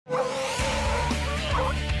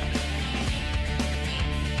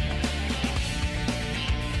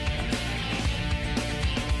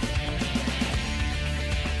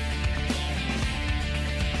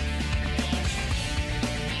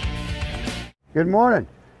Good morning.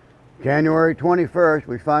 January 21st,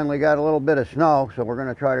 we finally got a little bit of snow, so we're going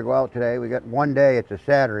to try to go out today. We got one day, it's a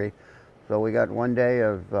Saturday, so we got one day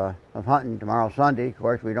of hunting. Tomorrow Sunday. Of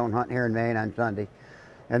course, we don't hunt here in Maine on Sunday.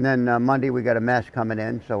 And then Monday we got a mess coming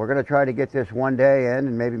in, so we're going to try to get this one day in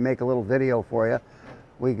and maybe make a little video for you.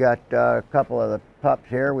 We got a couple of the pups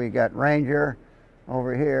here. We got Ranger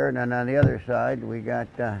over here, and then on the other side we got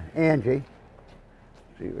Angie.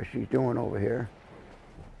 See what she's doing over here.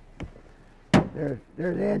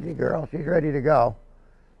 There's Angie girl. She's ready to go.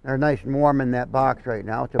 They're nice and warm in that box right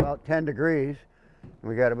now. It's about 10 degrees.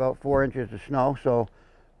 We got about 4 inches of snow, so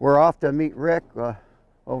we're off to meet Rick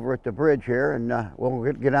over at the bridge here, and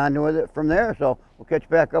we'll get on with it from there. So we'll catch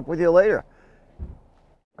back up with you later.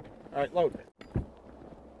 All right, load.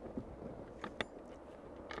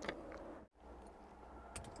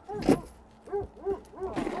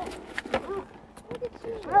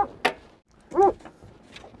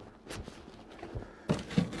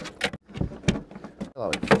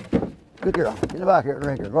 Good girl. Get in the back here,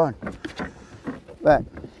 Ranger. Go on. Back.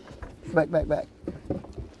 Back.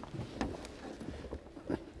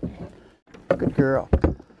 Good girl.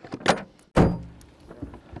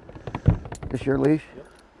 This your leash? Yep.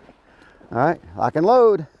 All right, lock and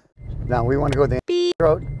load. Now we want to go the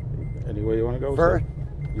road. Any way you want to go? First,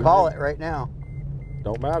 call it right now.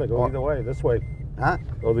 Don't matter. Go either way. This way. Huh?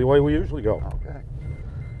 Go the way we usually go. Okay.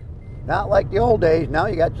 Not like the old days. Now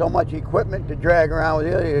you got so much equipment to drag around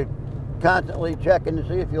with you. You're constantly checking to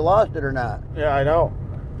see if you lost it or not. Yeah, I know.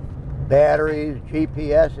 Batteries,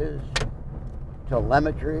 GPSs,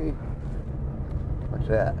 telemetry. What's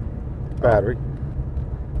that? Battery.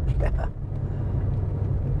 Yeah.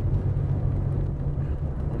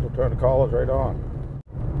 We'll turn the collars right on.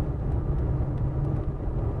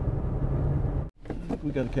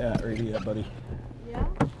 We got a cat right here, buddy. Yeah?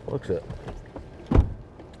 Looks it.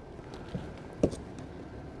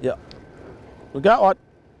 Yeah. We got one.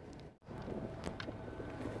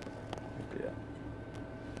 Yeah.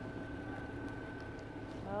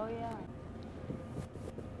 Oh, yeah.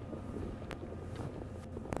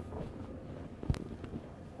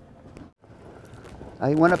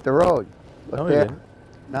 He went up the road. No, Up he there. didn't.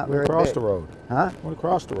 Not We very crossed big. the road. Huh? We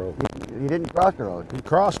crossed the road. He didn't cross the road. He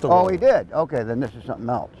crossed the road. Oh, he did? Okay, then this is something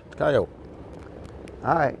else. Coyote.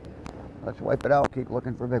 All right. Let's wipe it out. Keep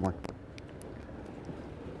looking for a big one.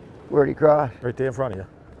 Where'd he cross? Right there in front of you.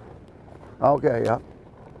 Okay, yeah.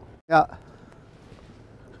 Yeah.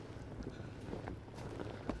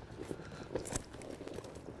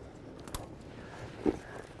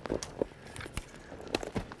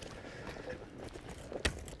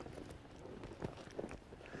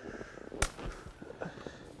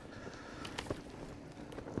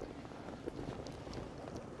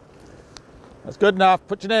 That's good enough.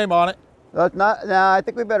 Put your name on it. That's not, nah, I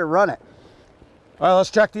think we better run it. All right,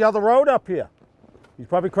 let's check the other road up here. He's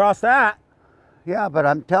probably crossed that. Yeah, but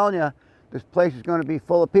I'm telling you, this place is going to be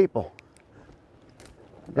full of people.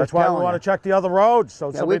 That's why we want to check the other roads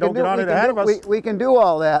so somebody don't get on it ahead of us. We can do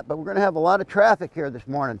all that, but we're going to have a lot of traffic here this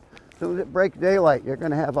morning. As soon as it breaks daylight, you're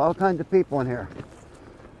going to have all kinds of people in here.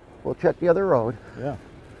 We'll check the other road. Yeah.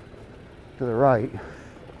 To the right.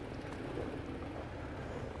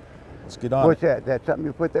 Let's get on. What's that? That something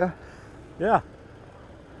you put there? Yeah.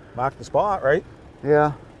 Mark the spot, right?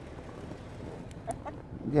 Yeah.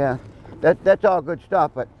 Yeah. That's all good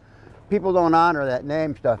stuff, but people don't honor that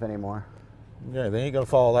name stuff anymore. Yeah, they ain't gonna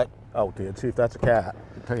follow that out there and see if that's a cat.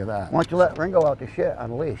 I'll tell you that. Why don't you let Ringo out to shit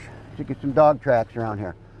on a leash? So you get some dog tracks around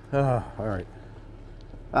here. All right.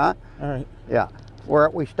 Huh? All right. Yeah.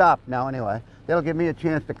 We stopped now anyway. That'll give me a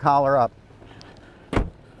chance to collar up.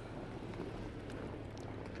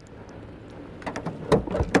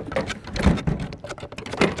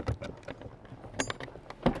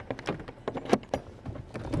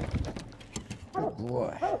 Good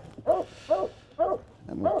boy.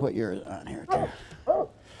 And we'll put yours on here too.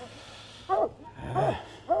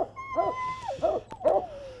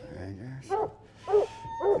 Rangers.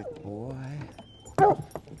 Good boy.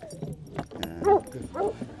 Good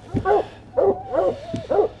boy.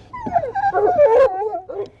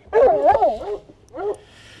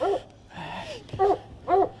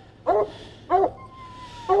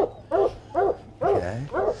 Okay.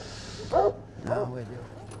 Now with you.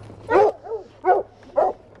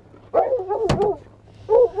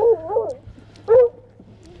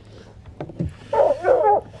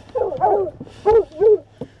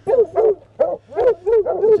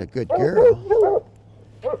 That's a good girl.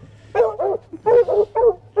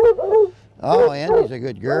 Oh, Andy's a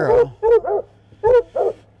good girl.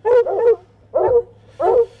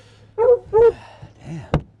 Damn.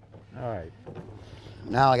 All right.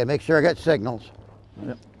 Now I gotta make sure I got signals.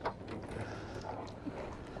 Yep.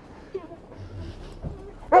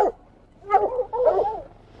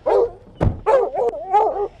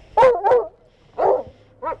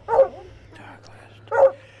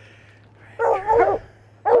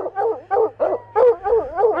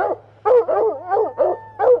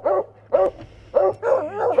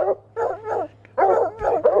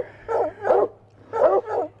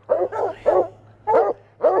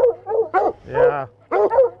 Yeah.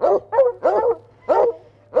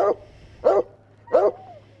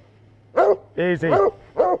 Easy.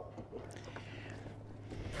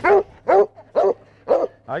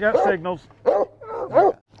 I got signals.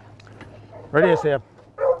 Ready here, Sam.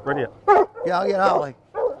 Ready here. Yeah, I'll get Holly.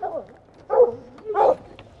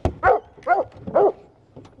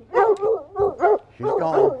 She's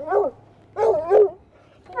going.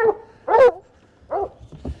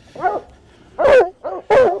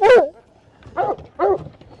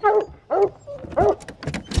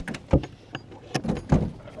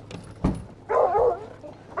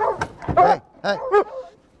 Hey, hey.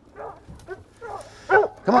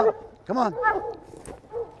 Come on, come on.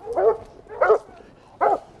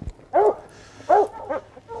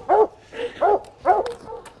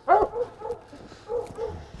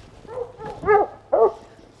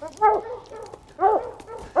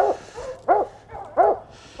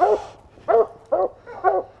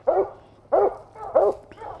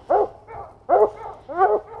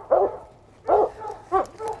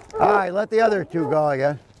 All right, let the other two go, I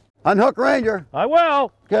guess. Unhook Ranger. I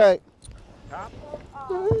will. Okay. God.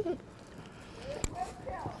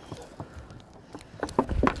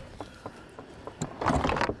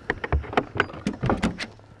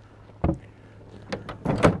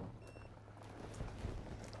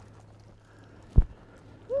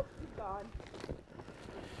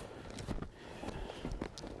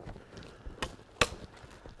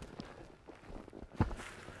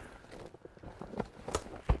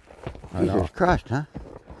 I know. Jesus Christ, huh?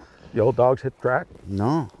 The old dogs hit the track.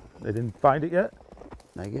 No. They didn't find it yet.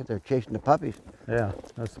 I guess they're chasing the puppies. Yeah,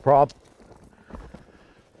 that's the problem.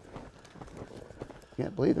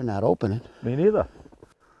 Can't believe they're not opening. Me neither.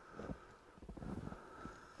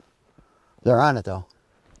 They're on it though.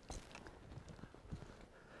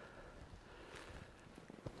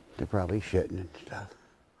 They're probably shitting and stuff.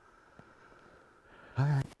 All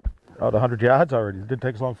right. Out 100 yards already. It didn't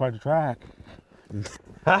take as long to find the track.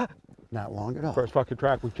 Ha! Not long at all. First fucking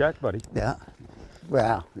track we checked, buddy. Yeah.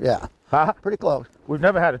 Well, yeah. Ha! Pretty close. We've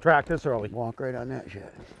never had a track this early. Walk right on that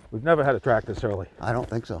shit. We've never had a track this early. I don't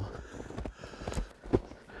think so.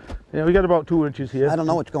 Yeah, we got about 2 inches here. I don't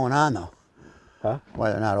know what's going on though. Huh?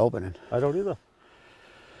 Why they're not opening. I don't either.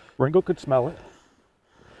 Ringo could smell it.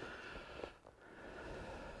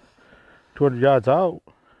 200 yards out.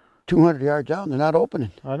 200 yards out and they're not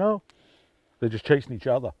opening. I know. They're just chasing each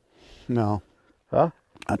other. No. Huh?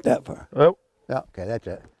 Not that far. Oh. Yeah, okay, that's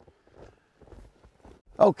it.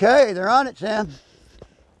 Okay, they're on it, Sam.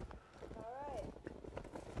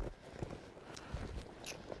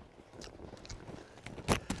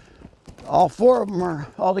 All 4 of them are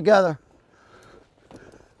all together.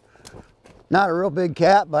 Not a real big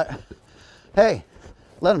cat, but hey,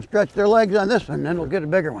 let them stretch their legs on this one, then we'll get a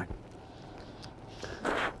bigger one.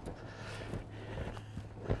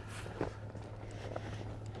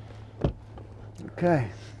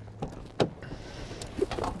 Okay.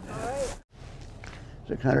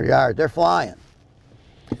 600 yards, they're flying.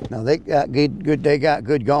 Now they got good, they got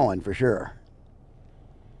good going for sure.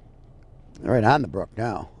 They're right on the brook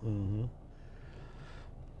now. Mm-hmm.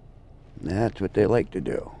 That's what they like to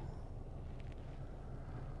do.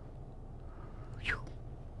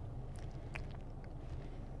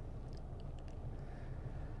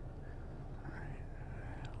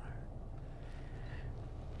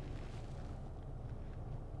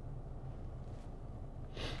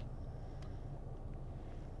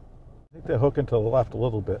 I think they're hooking to the left a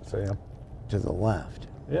little bit, Sam. To the left.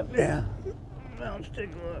 Yep. Yeah. Well, let's take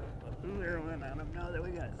a look. Now that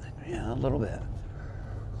we got, yeah, a little bit.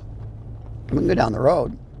 We can go down the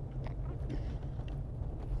road.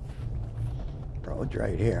 Road's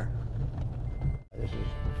right here.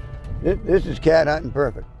 This is cat hunting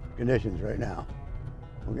perfect conditions right now.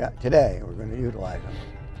 We got today. We're going to utilize them.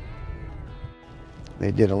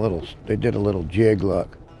 They did a little jig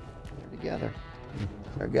look. They're together.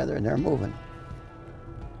 They're together and they're moving.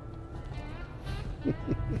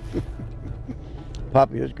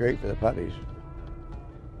 Puppy is great for the puppies.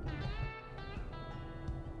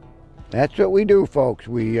 That's what we do, folks.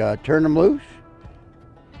 We turn them loose,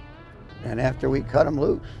 and after we cut them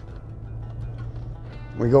loose,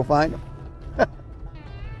 we go find them.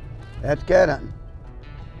 That's cat hunting.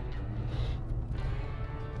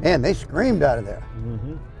 Man, they screamed out of there.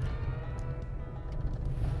 Mm-hmm.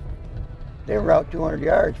 They were out 200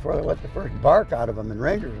 yards before they let the first bark out of them, and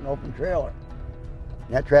Ranger's an open trailer.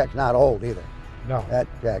 And that track's not old either. No. That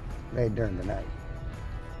track made during the night.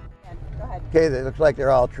 Yeah, go ahead. Okay, it looks like they're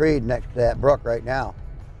all treed next to that brook right now.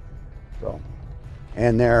 So,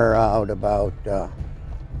 and they're out about 600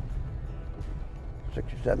 or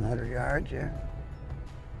 700 yards here.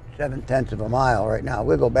 7/10 of a mile right now.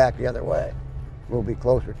 We'll go back the other way. We'll be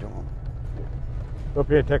closer to them. Up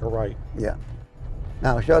here, take a right. Yeah.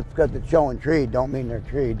 Now, just because it's showing treed don't mean they're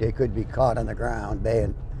treed. They could be caught on the ground,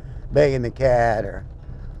 baying the cat, or,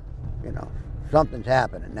 you know, something's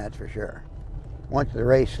happening, that's for sure. Once the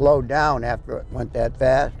race slowed down after it went that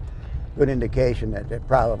fast, good indication that they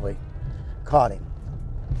probably caught him.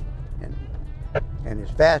 And as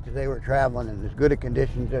fast as they were traveling and as good a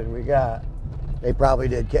conditions as we got, they probably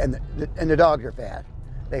did, and the dogs are fast.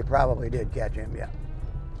 They probably did catch him, yeah.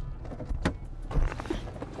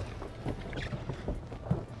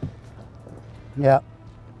 Yeah.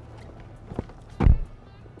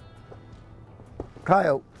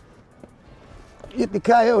 Coyote.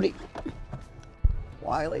 Yippee-coyote.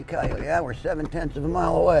 Wily coyote. Yeah, we're 7/10 of a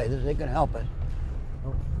mile away. This ain't gonna help us.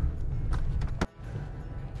 Oh.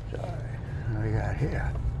 Sorry. What do we got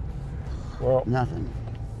here? Well, nothing.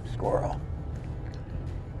 Squirrel.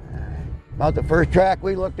 All right. About the first track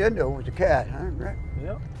we looked into was a cat, huh? Right?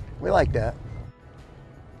 Yeah. We like that.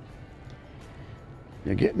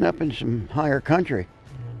 You're getting up in some higher country.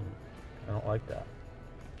 I don't like that.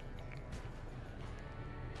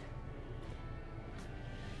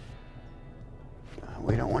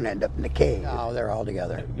 We don't want to end up in the cave. No, they're all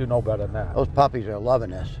together. You know better than that. Those puppies are loving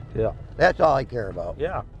this. Yeah. That's all I care about.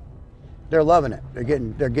 Yeah. They're loving it. They're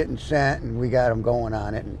getting sent, and we got them going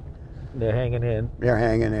on it, and they're hanging in. They're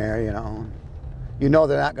hanging there, you know. You know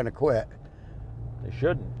they're not going to quit. They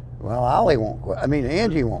shouldn't. Well, Ollie won't quit. I mean,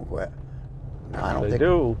 Angie won't quit. No, I don't think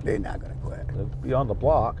do. They're not going to quit. They'll be on the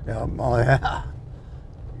block. Oh yeah.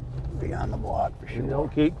 Be on the block for sure. You don't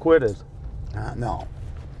keep quitters. No.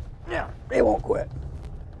 Yeah, they won't quit.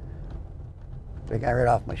 They got right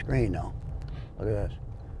off my screen though. Look at this.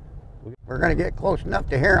 We're going to get close enough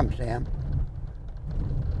to hear them, Sam.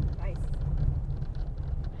 Nice.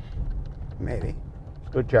 Maybe.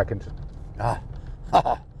 Good checkings.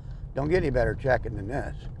 Don't get any better checking than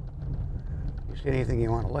this. You see anything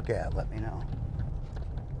you want to look at, let me know.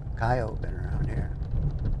 Coyote been around here.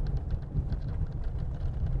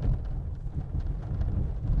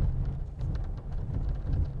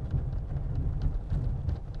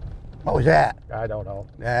 What was that? I don't know.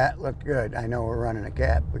 That looked good. I know we're running a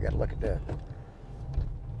cat. We got to look at this.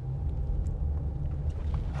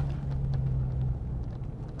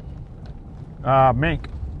 Mink.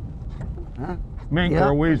 Huh? Mink or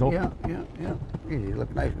a weasel. Yeah. You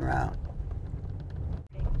look nice and round.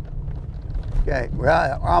 Okay, we're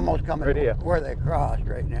almost coming right here. Where they crossed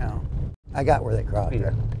right now. I got where they crossed,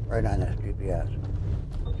 yeah. Right on this GPS.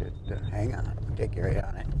 Just hang on, I'll take you right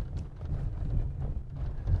on it.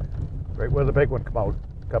 Right where the big one came out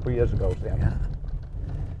a couple years ago, Sam. Yeah.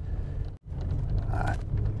 All right.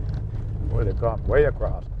 Where they come, way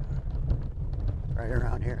across. Right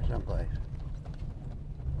around here someplace.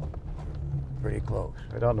 Pretty close.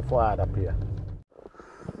 Right on the flat up here.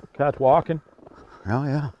 Cat's walking. Oh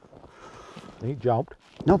yeah. He jumped.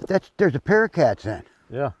 Nope, there's a pair of cats in.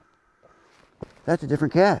 Yeah. That's a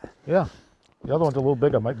different cat. Yeah. The other one's a little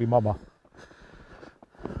bigger, might be mama.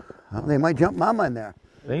 Well, they might jump mama in there.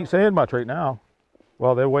 They ain't saying much right now.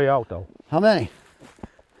 Well, they're way out though. How many?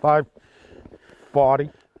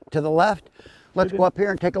 540. To the left? Let's go up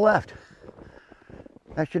here and take a left.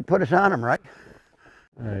 That should put us on them, right?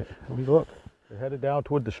 All right, let me look. They're headed down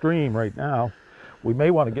toward the stream right now. We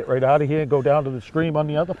may want to get right out of here and go down to the stream on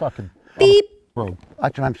the other fucking Beep. road.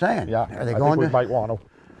 That's what I'm saying. Yeah, Are they I going think we to? might want to.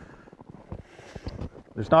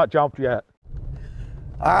 It's not jumped yet.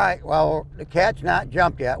 All right, well, the cat's not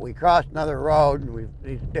jumped yet. We crossed another road, and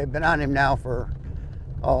they've been on him now for,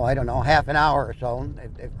 I don't know, half an hour or so.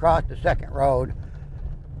 They've crossed the second road.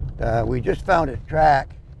 We just found his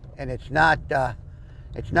track, and it's not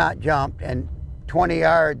jumped. And 20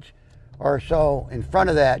 yards or so in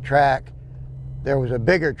front of that track, there was a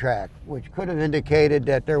bigger track, which could have indicated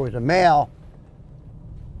that there was a male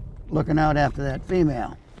looking out after that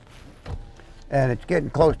female. And it's getting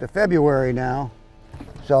close to February now,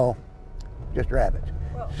 so just rabbits.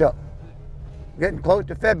 Whoa. So getting close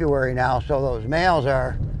to February now, so those males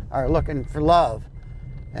are looking for love,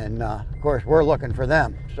 and of course we're looking for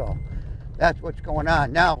them. So that's what's going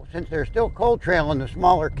on now. Since they're still cold trailing the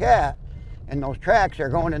smaller cat, and those tracks are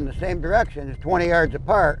going in the same direction, it's 20 yards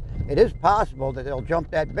apart, it is possible that they'll jump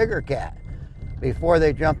that bigger cat before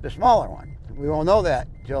they jump the smaller one. We won't know that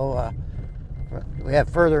till we have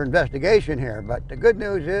further investigation here. But the good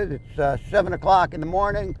news is it's 7 o'clock in the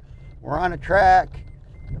morning. We're on a track.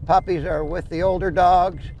 The puppies are with the older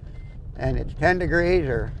dogs, and it's 10 degrees,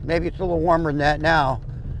 or maybe it's a little warmer than that now.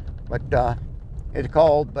 But it's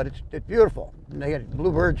cold, but it's beautiful. And they got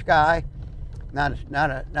bluebird sky, not a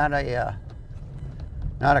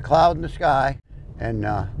cloud in the sky, and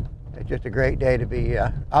it's just a great day to be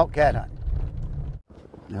out cat hunting.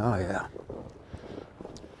 Oh yeah,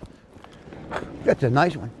 that's a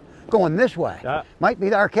nice one. Going this way. Yeah. Might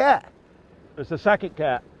be our cat. It's the second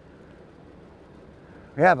cat.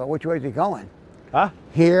 Yeah, but which way is he going? Huh?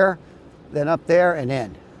 Here, then up there, and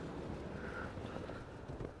in.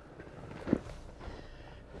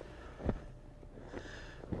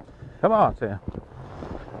 Come on, Sam.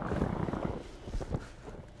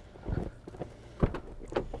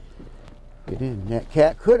 Get in. That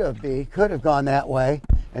cat could have gone that way,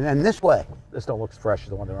 and then this way. This don't look fresh as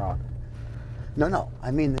the one they're on. No,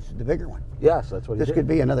 I mean this is the bigger one. Yes, that's what he This did. could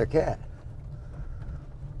be another cat.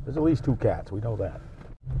 There's at least 2 cats, we know that.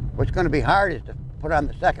 What's going to be hard is to put on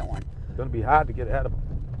the second one. It's gonna be hard to get ahead of them.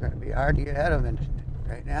 It's going to be hard to get ahead of him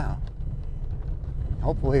right now.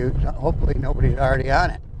 Hopefully nobody's already on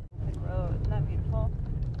it. Road, isn't that beautiful?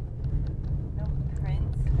 No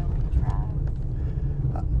prints, no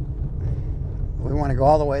tracks. We want to go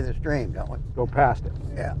all the way to the stream, don't we? Go past it.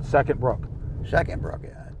 Yeah. Second brook. Second brook, yeah,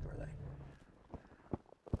 that's where they.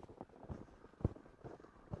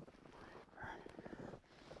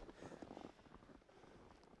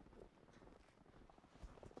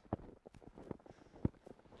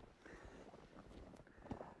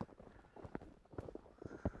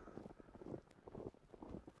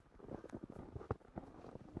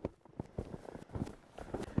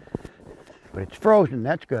 But it's frozen,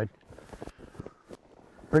 that's good.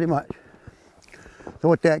 Pretty much. So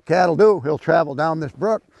what that cat'll do, he'll travel down this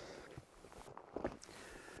brook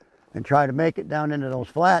and try to make it down into those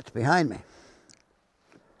flats behind me.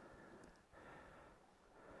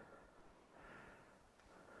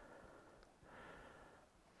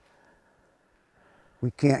 We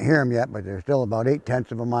can't hear them yet, but they're still about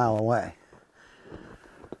 8/10 of a mile away.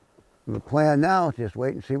 The plan now is just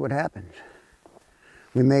wait and see what happens.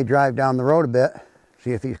 We may drive down the road a bit,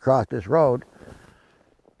 see if he's crossed this road.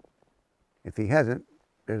 If he hasn't,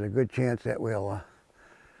 there's a good chance that we'll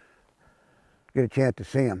get a chance to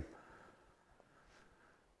see him.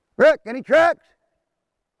 Rick, any tracks?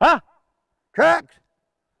 Huh? Tracks?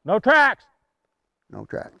 No tracks. No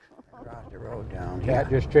tracks. Across the road down Cat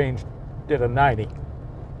here. just did a 90.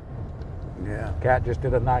 Yeah, Cat just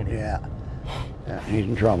did a 90. yeah. He's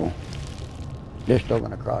in trouble. They're still going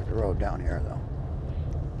to cross the road down here, though.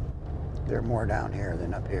 They're more down here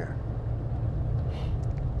than up here.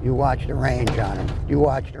 You watch the range on them. You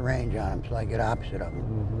watch the range on them so I get opposite of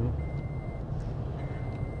them.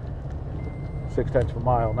 6/10 of a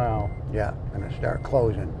mile now. Yeah, gonna start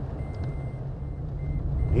closing.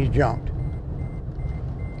 He's jumped.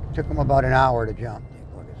 Took him about an hour to jump.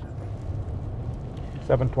 Look at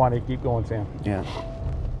something. 7:20. Keep going, Sam. Yeah.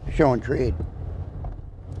 Showing treed.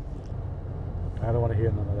 I don't want to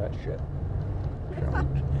hear none of that shit.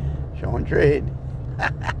 Showing treed.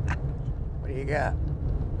 What do you got?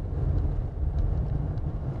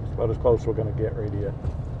 It's about as close as we're gonna get right here.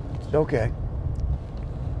 It's okay.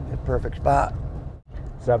 A perfect spot.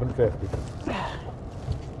 7:50.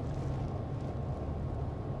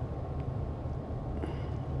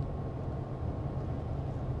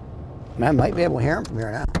 Man, might be able to hear him from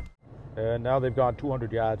here now. And now they've gone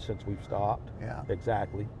 200 yards since we've stopped. Yeah.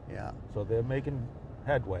 Exactly. Yeah, So they're making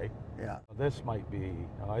headway. yeah. This might be,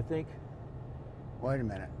 I think, Wait a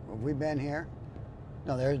minute. Have we been here?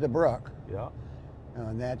 No, there's the brook. yeah. Oh,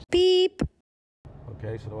 and that's Beep.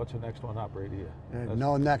 Okay, so what's the next one up right here?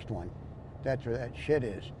 no next one. That's where that shit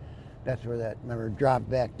is. That's where that, remember, dropped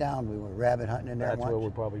back down. We were rabbit hunting in there That's once. where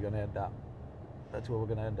we're probably gonna end up. That's where we're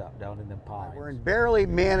gonna end up, down in them pines. We're in barely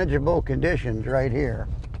manageable conditions right here.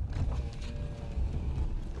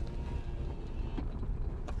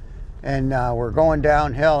 And we're going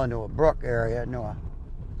downhill into a brook area,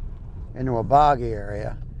 into a boggy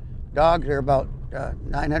area. Dogs are about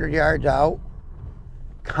 900 yards out,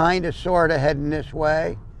 kind of, sort of heading this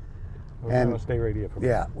way. We're and- gonna stay right here for a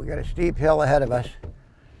Yeah, we got a steep hill ahead of us.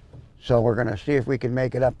 So we're gonna see if we can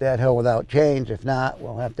make it up that hill without chains. If not,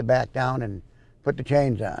 we'll have to back down and put the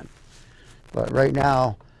chains on. But right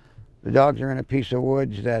now, the dogs are in a piece of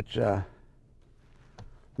woods that's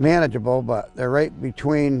manageable, but they're right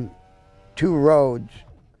between 2 roads.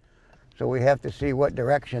 So we have to see what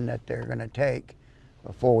direction that they're gonna take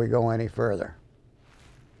before we go any further.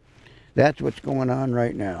 That's what's going on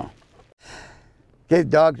right now. Okay, the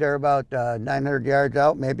dogs are about 900 yards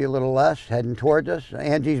out, maybe a little less, heading towards us.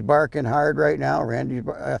 Angie's barking hard right now. Randy's,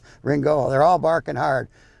 Ringo, they're all barking hard.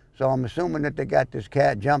 So I'm assuming that they got this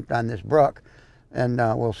cat jumped on this brook, and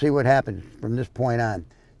we'll see what happens from this point on.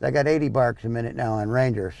 I got 80 barks a minute now on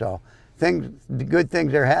Ranger, so the good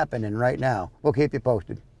things are happening right now. We'll keep you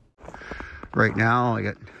posted. Right now, I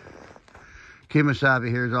got Kemosabe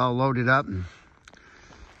here is all loaded up and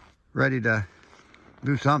ready to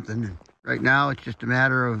do something. Right now, it's just a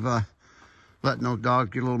matter of letting those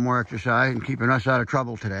dogs get a little more exercise and keeping us out of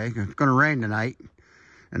trouble today. It's going to rain tonight,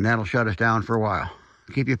 and that'll shut us down for a while.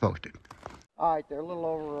 Keep you posted. All right, they're a little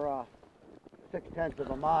over 6/10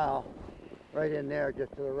 of a mile right in there,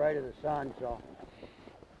 just to the right of the sun. So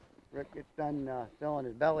Rick gets done filling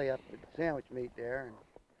his belly up with sandwich meat there, and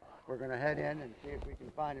we're going to head in and see if we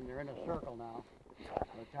can find him. They're in a circle now. By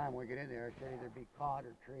the time we get in there, it should either be caught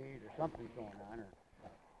or treed or something's going on, or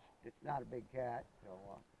it's not a big cat. So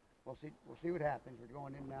we'll see what happens. We're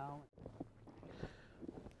going in now.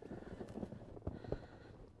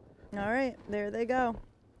 All right, there they go.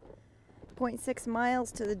 0.6 miles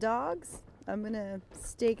to the dogs. I'm gonna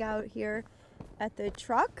stake out here at the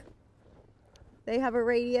truck. They have a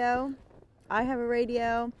radio. I have a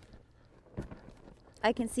radio.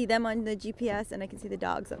 I can see them on the GPS, and I can see the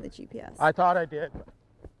dogs on the GPS. I thought I did.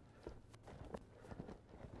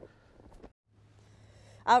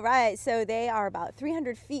 All right, so they are about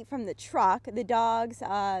 300 feet from the truck. The dogs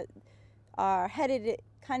are headed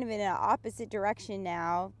kind of in an opposite direction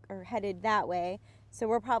now, or headed that way. So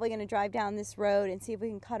we're probably going to drive down this road and see if we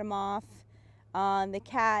can cut them off. The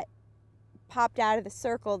cat popped out of the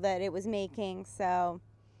circle that it was making, so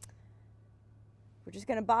we're just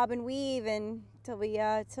going to bob and weave until we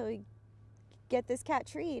get this cat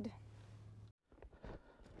treed.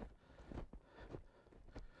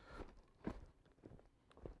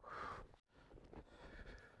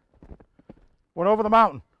 Went over the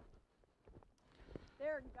mountain.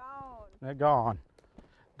 They're gone. They're gone.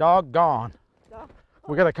 Dog gone.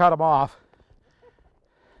 We got to cut them off.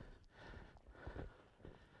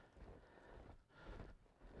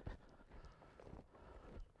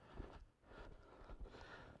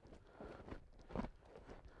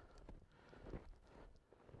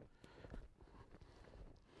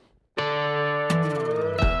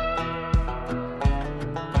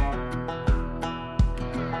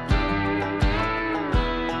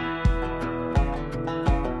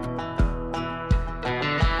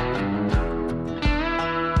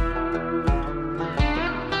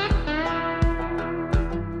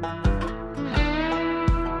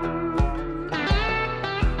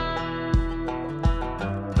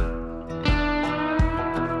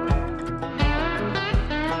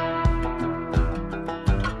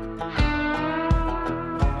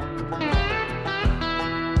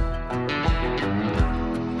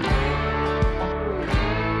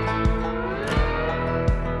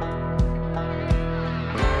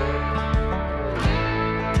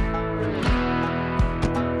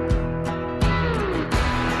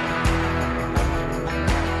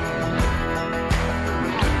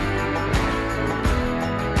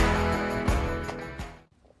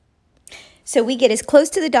 So we get as close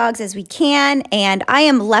to the dogs as we can, and I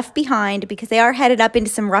am left behind because they are headed up into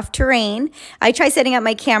some rough terrain. I tried setting up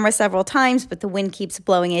my camera several times, but the wind keeps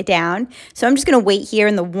blowing it down. So I'm just going to wait here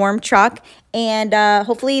in the warm truck, and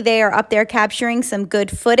hopefully they are up there capturing some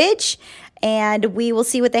good footage, and we will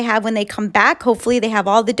see what they have when they come back. Hopefully they have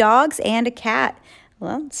all the dogs and a cat.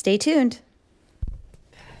 Well, stay tuned.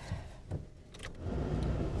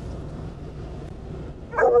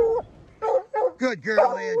 Good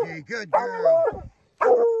girl, Angie. Good girl.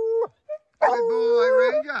 Good boy,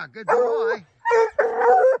 Ranger. Good boy.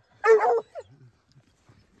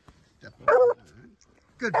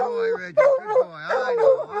 Good boy, Ranger. Good boy. I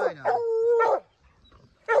know.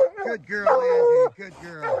 Good girl, Angie. Good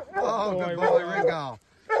girl. Oh, good boy, Ringo.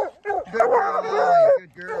 Good girl, Ollie.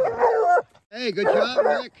 Good girl. Hey, good job,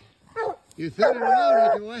 Rick. You fiddling around,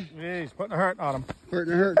 ain't you, boy? Yeah, he's putting a hurt on him.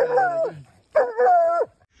 Putting a hurt on him.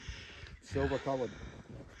 Silver colored.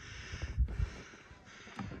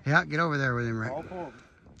 Yeah, get over there with him, Rick.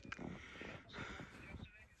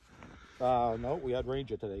 No, we had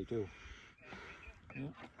Ranger today too. Yeah.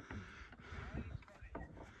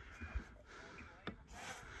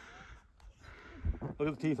 Look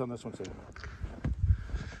at the teeth on this one, see.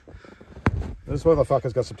 This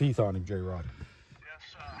motherfucker's got some teeth on him, J-Rod. Yes,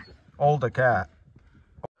 sir. Older cat.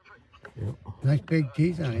 Yep. Nice big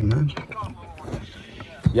teeth on him, huh?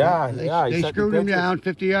 Yeah, They screwed him down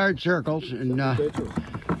 50-yard circles, and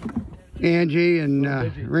Angie and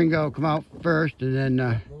Ringo come out first, and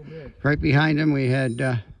then right behind him we had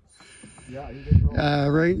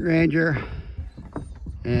Ranger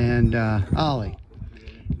and Ollie.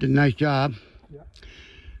 Did a nice job.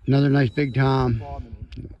 Another nice big Tom.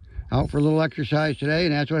 Out for a little exercise today,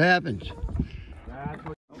 and that's what happens.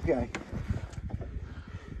 Okay.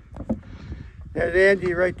 There's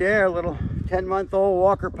Angie right there, a little 10-month-old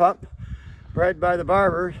Walker pup, bred by the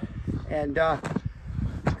Barbers, and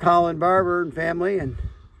Colin Barber and family, and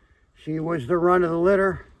she was the run of the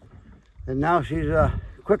litter, and now she's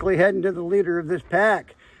quickly heading to the leader of this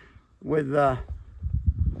pack with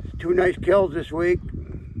 2 nice kills this week,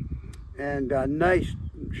 and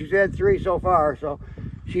she's had 3 so far, so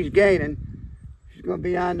she's gaining. She's going to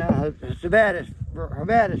be on Havadas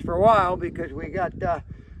for a while, because we got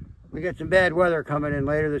some bad weather coming in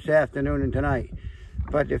later this afternoon and tonight.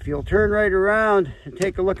 But if you'll turn right around and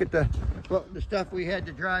take a look at the stuff we had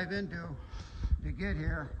to drive into to get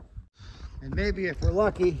here, and maybe if we're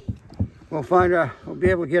lucky, we'll be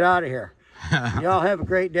able to get out of here. Y'all have a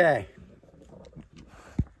great day.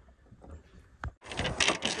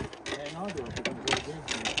 Hang on to it.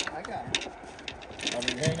 I got it. I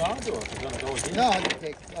mean, hang on to it. It's going to go again. No, I'll just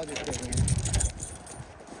take it.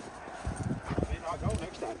 I'll go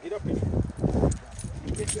next time. Get up here.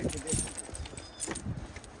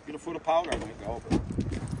 Get a foot of powder, I might go.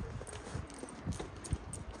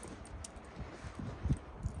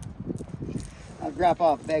 I'll drop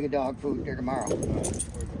off a bag of dog food there tomorrow.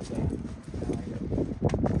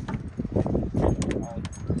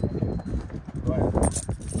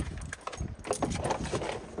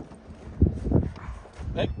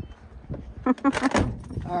 Hey.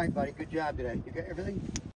 All right, buddy. Good job today. You got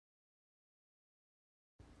everything?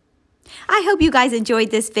 I hope you guys enjoyed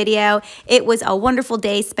this video. It was a wonderful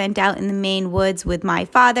day spent out in the Maine woods with my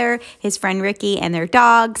father, his friend Ricky, and their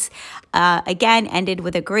dogs. Again, ended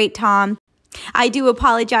with a great Tom. I do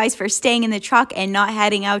apologize for staying in the truck and not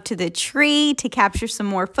heading out to the tree to capture some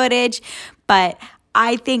more footage, but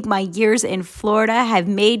I think my years in Florida have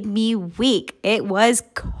made me weak. It was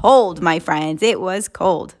cold, my friends. It was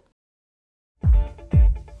cold.